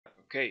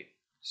Okay,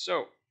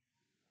 so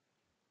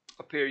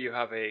up here you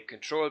have a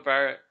control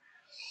bar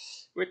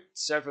with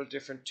several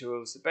different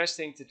tools. The best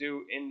thing to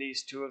do in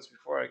these tools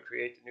before I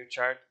create a new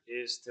chart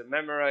is to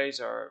memorize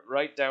or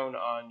write down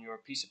on your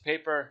piece of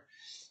paper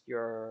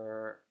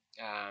your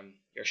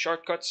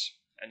shortcuts,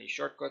 any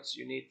shortcuts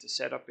you need to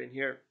set up in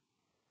here,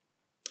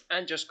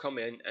 and just come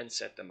in and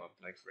set them up.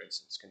 Like for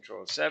instance,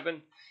 Control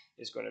 7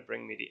 is going to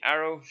bring me the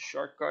arrow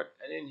shortcut,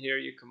 and in here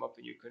you come up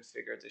and you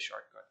configure the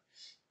shortcut.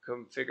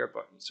 Configure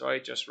button. So I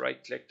just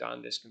right clicked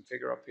on this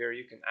configure up here.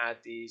 You can add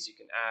these, you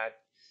can add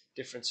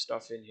different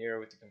stuff in here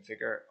with the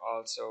configure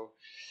also.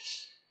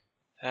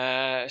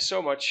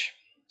 So much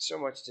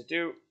to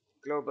do.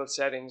 Global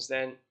settings,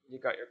 then you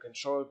got your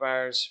control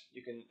bars.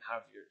 You can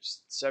have your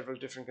several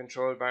different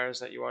control bars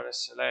that you want to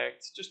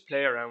select. Just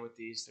play around with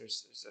these.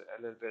 There's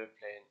a little bit of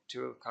playing.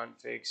 Tool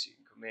configs, you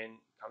can come in,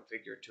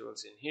 configure your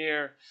tools in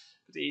here.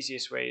 But the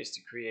easiest way is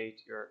to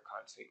create your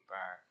config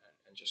bar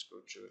and just go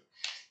through it.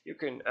 You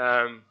can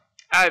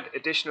add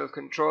additional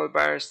control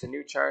bars to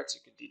new charts.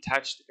 You can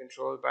detach the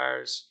control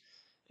bars.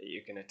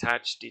 You can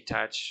attach,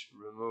 detach,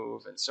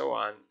 remove, and so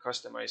on.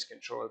 Customize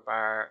control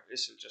bar.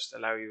 This will just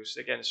allow you, so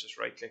again, it's just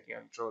right clicking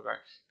on control bar.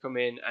 Come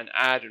in and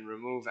add and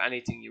remove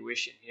anything you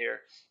wish in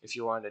here. If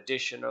you want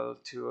additional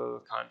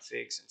tool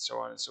configs and so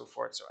on and so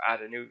forth. So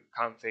add a new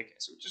config.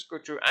 So just go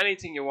through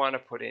anything you want to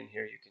put in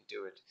here, you can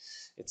do it.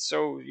 It's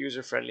so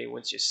user friendly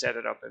once you set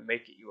it up and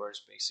make it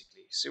yours,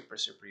 basically. Super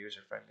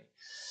user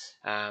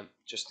friendly.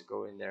 Just to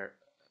go in there.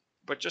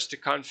 But just to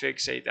config,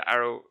 say the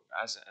arrow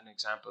as an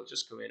example,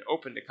 just go in,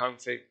 open the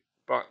config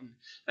button,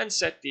 and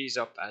set these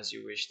up as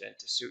you wish then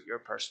to suit your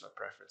personal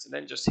preference. And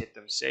then just hit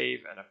them,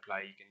 save, and apply.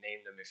 You can name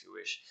them if you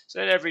wish. So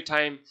then every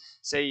time,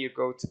 say you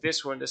go to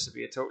this one, this will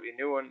be a totally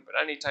new one. But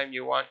anytime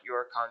you want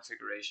your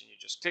configuration, you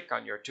just click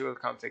on your tool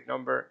config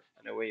number,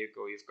 and away you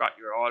go. You've got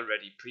your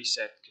already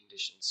preset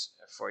conditions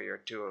for your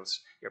tools,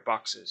 your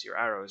boxes, your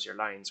arrows, your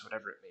lines,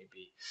 whatever it may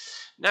be.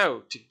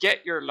 Now, to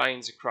get your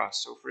lines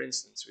across, so for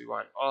instance, we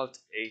want Alt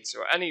 8.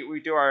 So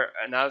we do our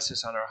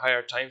analysis on our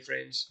higher time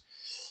frames,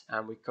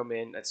 and we come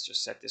in, let's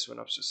just set this one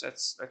up. So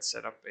let's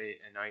set up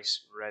a nice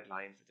red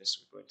line for this.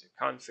 We're going to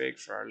config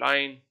for our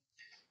line,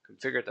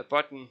 configure the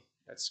button.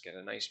 Let's get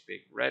a nice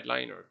big red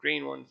line or a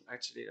green one.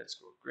 Actually, let's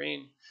go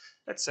green.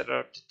 Let's set it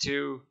up to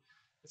 2.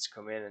 Let's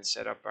come in and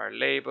set up our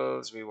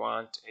labels. We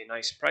want a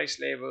nice price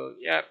label.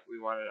 Yep,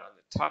 we want it on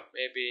the top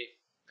maybe.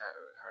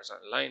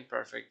 Horizontal line,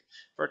 perfect.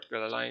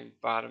 Vertical line,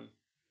 bottom.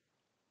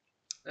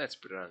 Let's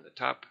put it on the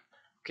top.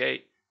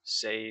 Okay,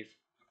 save,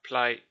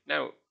 apply.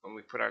 Now, when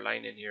we put our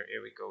line in here,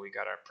 here we go. We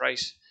got our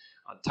price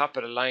on top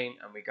of the line,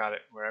 and we got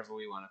it wherever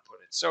we want to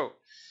put it. So,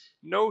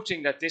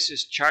 noting that this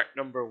is chart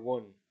number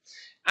 1.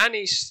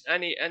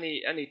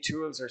 Any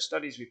tools or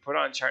studies we put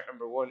on chart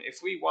number 1,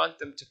 if we want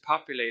them to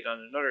populate on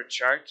another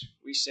chart,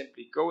 we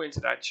simply go into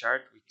that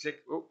chart, we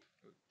click,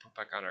 put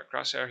back on our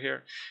crosshair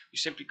here, we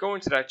simply go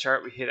into that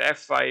chart, we hit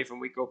F5,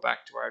 and we go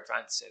back to our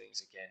advanced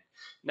settings again.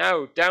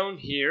 Now, down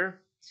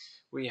here,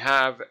 we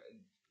have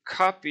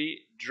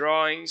copy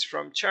drawings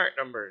from chart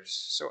numbers.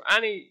 So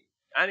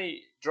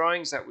any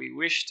drawings that we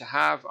wish to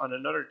have on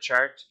another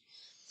chart,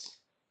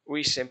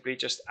 we simply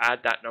just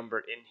add that number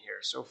in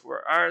here. So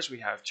for ours, we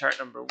have chart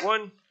number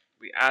 1,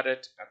 we add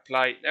it,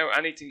 apply. Now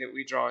anything that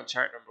we draw on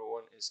chart number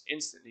 1 is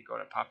instantly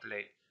going to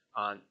populate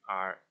on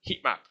our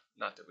heat map.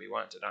 Not that we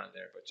want it on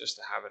there, but just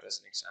to have it as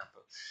an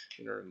example.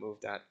 I'm going to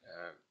remove that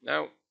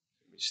now.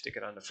 We stick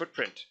it on the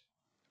footprint,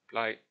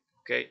 apply,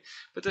 okay.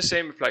 But the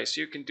same applies.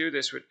 So you can do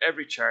this with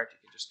every chart.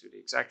 You can just do the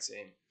exact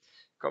same.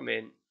 Come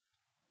in,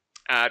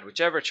 add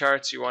whichever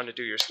charts you want to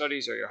do your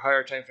studies or your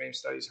higher time frame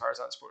studies,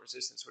 horizontal support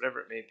resistance, whatever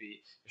it may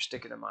be, you're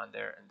sticking them on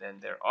there, and then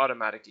they're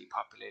automatically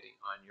populating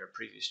on your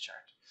previous chart.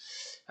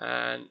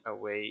 And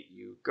away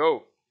you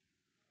go.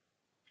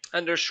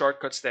 And there's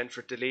shortcuts then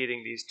for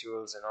deleting these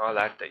tools and all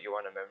that you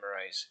want to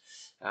memorize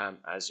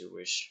as you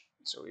wish.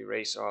 So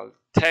erase all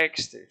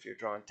text. If you're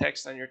drawing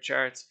text on your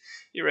charts,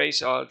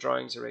 erase all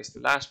drawings, erase the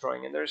last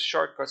drawing, and there's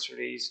shortcuts for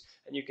these,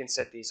 and you can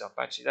set these up.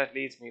 Actually, that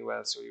leads me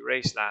well. So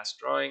erase last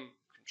drawing,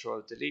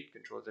 Control delete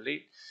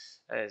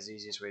is the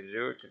easiest way to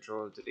do it.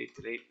 Control delete,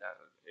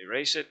 that'll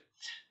erase it.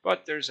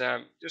 But there's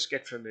just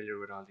get familiar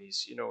with all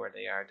these. You know where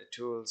they are, the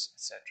tools,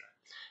 etc.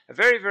 A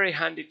very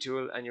handy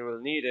tool, and you will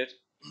need it.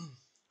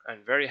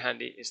 And very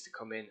handy is to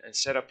come in and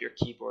set up your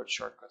keyboard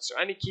shortcuts. So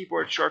any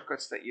keyboard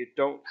shortcuts that you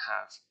don't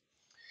have.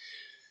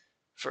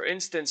 For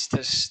instance,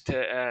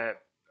 a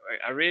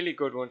really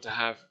good one to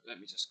have, let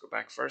me just go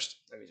back first.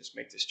 Let me just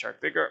make this chart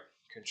bigger.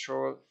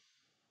 Control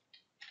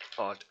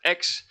Alt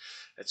X.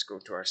 Let's go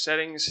to our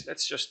settings.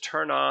 Let's just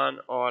turn on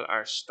all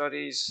our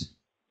studies.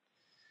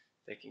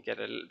 They can get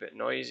a little bit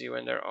noisy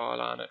when they're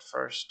all on at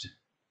first.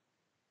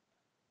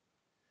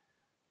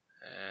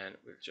 And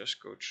we'll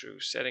just go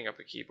through setting up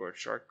a keyboard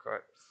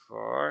shortcut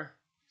for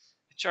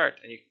a chart.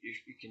 And you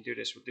can do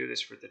this. We'll do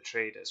this for the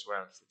trade as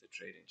well, for the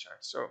trading chart.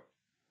 So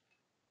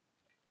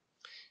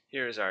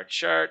Here's our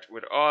chart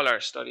with all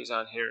our studies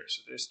on here.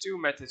 So there's two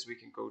methods we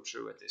can go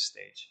through at this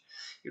stage.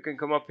 You can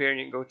come up here and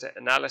you can go to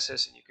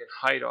analysis and you can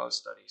hide all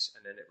studies,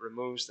 and then it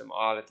removes them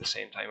all at the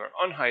same time, or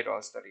unhide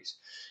all studies.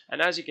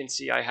 And as you can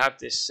see, I have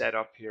this set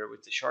up here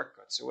with the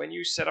shortcuts. So when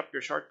you set up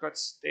your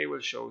shortcuts, they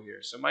will show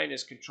here. So mine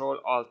is Control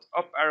Alt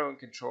up arrow and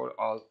Control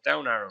Alt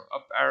down arrow,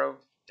 up arrow,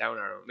 down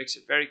arrow. Makes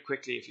it very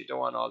quickly if you don't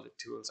want all the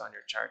tools on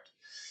your chart.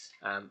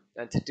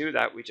 And to do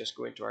that, we just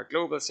go into our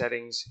global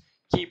settings,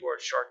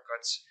 keyboard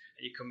shortcuts,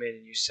 and you come in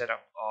and you set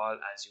up all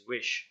as you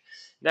wish.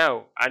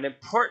 Now, an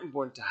important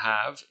one to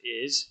have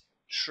is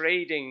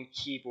trading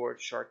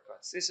keyboard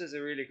shortcuts. This is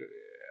a really good,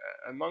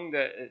 among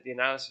the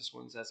analysis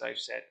ones, as I've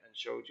said and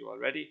showed you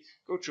already.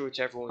 Go through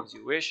whichever ones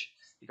you wish.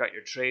 You got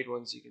your trade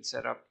ones you can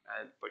set up,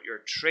 but your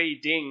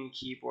trading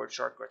keyboard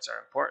shortcuts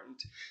are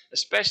important,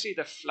 especially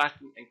the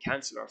flatten and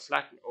cancel, or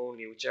flatten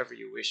only, whichever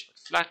you wish. But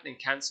flatten and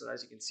cancel,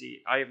 as you can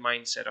see, I have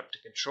mine set up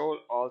to Control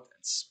Alt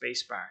and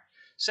Spacebar.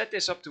 Set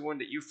this up to one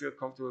that you feel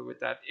comfortable with.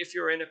 That if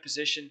you're in a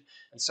position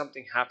and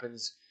something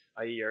happens,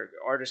 i.e. your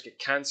orders get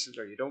cancelled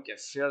or you don't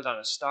get filled on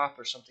a stop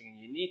or something, and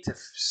you need to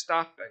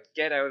stop and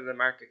get out of the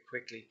market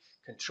quickly,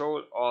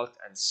 Control Alt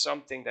and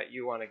something that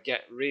you want to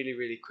get really,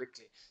 really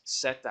quickly,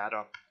 set that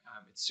up.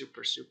 It's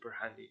super, super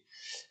handy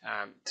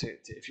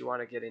if you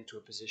want to get into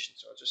a position.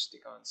 So I'll just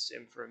stick on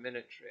sim for a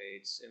minute.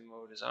 Trade sim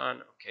mode is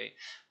on. Okay,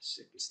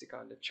 stick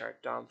on the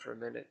chart DOM for a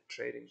minute.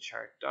 Trading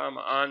chart DOM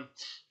on.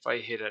 If I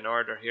hit an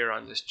order here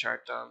on this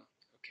chart DOM,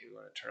 okay, we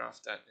want to turn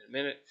off that in a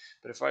minute.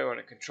 But if I want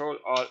to Control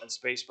Alt and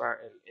Spacebar,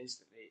 it'll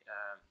instantly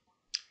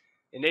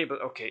enable.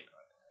 Okay,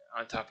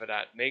 on top of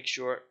that, make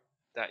sure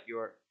that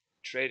your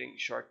trading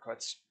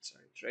shortcuts,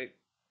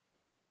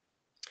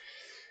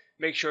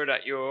 make sure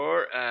that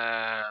your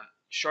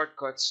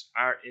shortcuts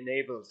are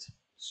enabled.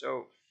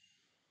 So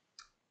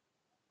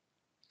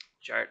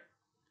chart,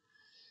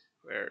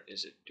 where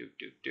is it?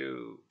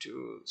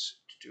 Tools,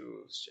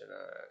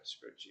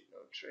 spreadsheet,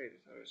 no trade. I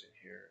thought it was in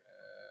here.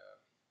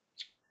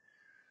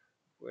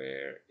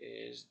 Where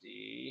is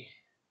the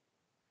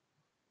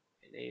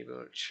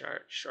enable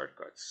chart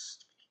shortcuts?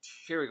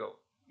 Here we go.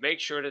 Make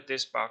sure that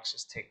this box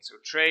is ticked. So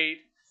trade,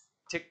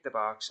 tick the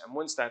box, and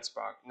once that's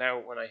boxed, now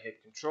when I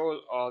hit Control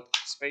Alt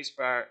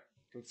Spacebar,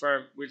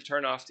 confirm, we'll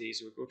turn off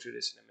these. We'll go through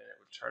this in a minute.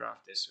 We'll turn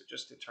off this. So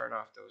just to turn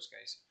off those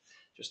guys,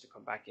 just to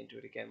come back into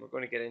it again. We're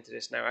going to get into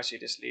this now. Actually,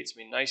 this leads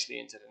me nicely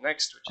into the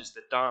next, which is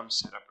the DOM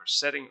setup, or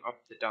setting up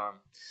the DOM.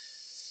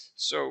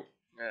 So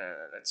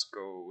let's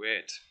go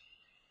with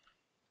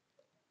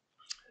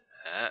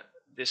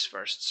this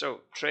first.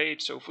 So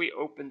trade. So if we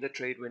open the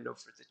trade window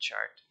for the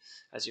chart,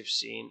 as you've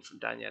seen from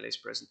Daniele's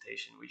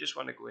presentation, we just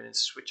want to go in and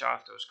switch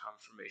off those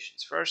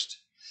confirmations first.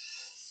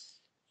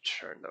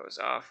 Turn those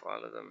off,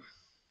 all of them.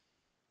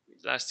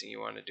 The last thing you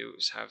want to do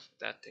is have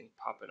that thing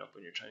popping up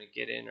when you're trying to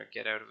get in or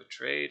get out of a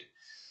trade.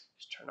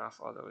 Just turn off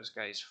all those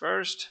guys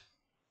first.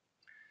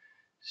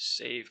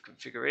 Save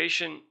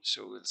configuration.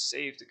 So we'll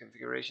save the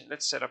configuration.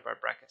 Let's set up our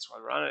brackets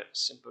while we're on it.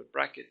 Simple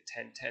bracket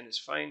 1010 is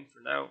fine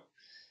for now.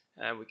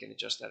 And we can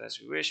adjust that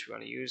as we wish. We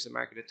want to use the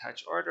market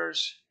attached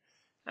orders,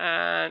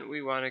 and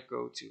we want to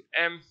go to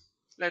M.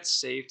 Let's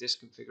save this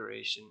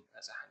configuration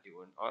as a handy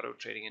one. Auto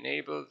trading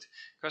enabled,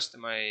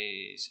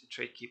 customize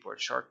trade keyboard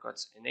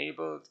shortcuts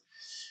enabled,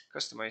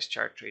 customize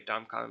chart trade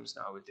DOM columns.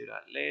 Now we'll do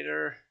that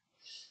later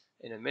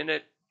in a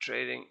minute.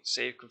 Trading,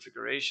 save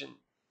configuration.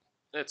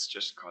 Let's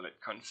just call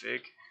it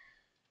config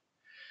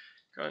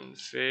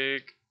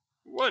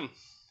 1.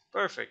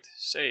 Perfect.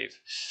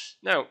 Save.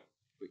 Now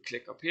we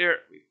click up here,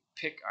 we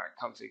pick our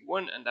config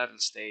 1, and that'll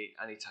stay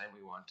anytime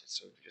we want it.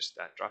 So just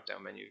that drop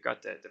down menu, you've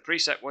got the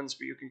preset ones,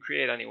 but you can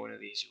create any one of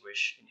these you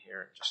wish in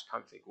here. Just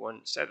config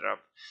 1, set it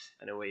up,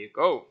 and away you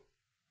go.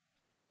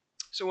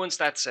 So once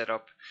that's set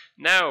up,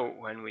 now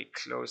when we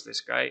close this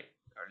guy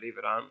or leave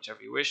it on,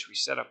 whichever you wish, we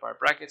set up our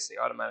brackets, they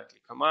automatically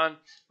come on.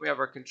 We have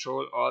our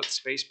Control Alt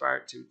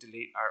Spacebar to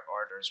delete our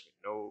orders with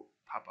no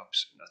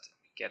pop-ups, nothing.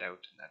 We get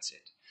out and that's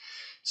it.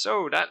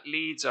 So that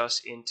leads us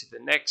into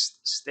the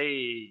next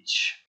stage.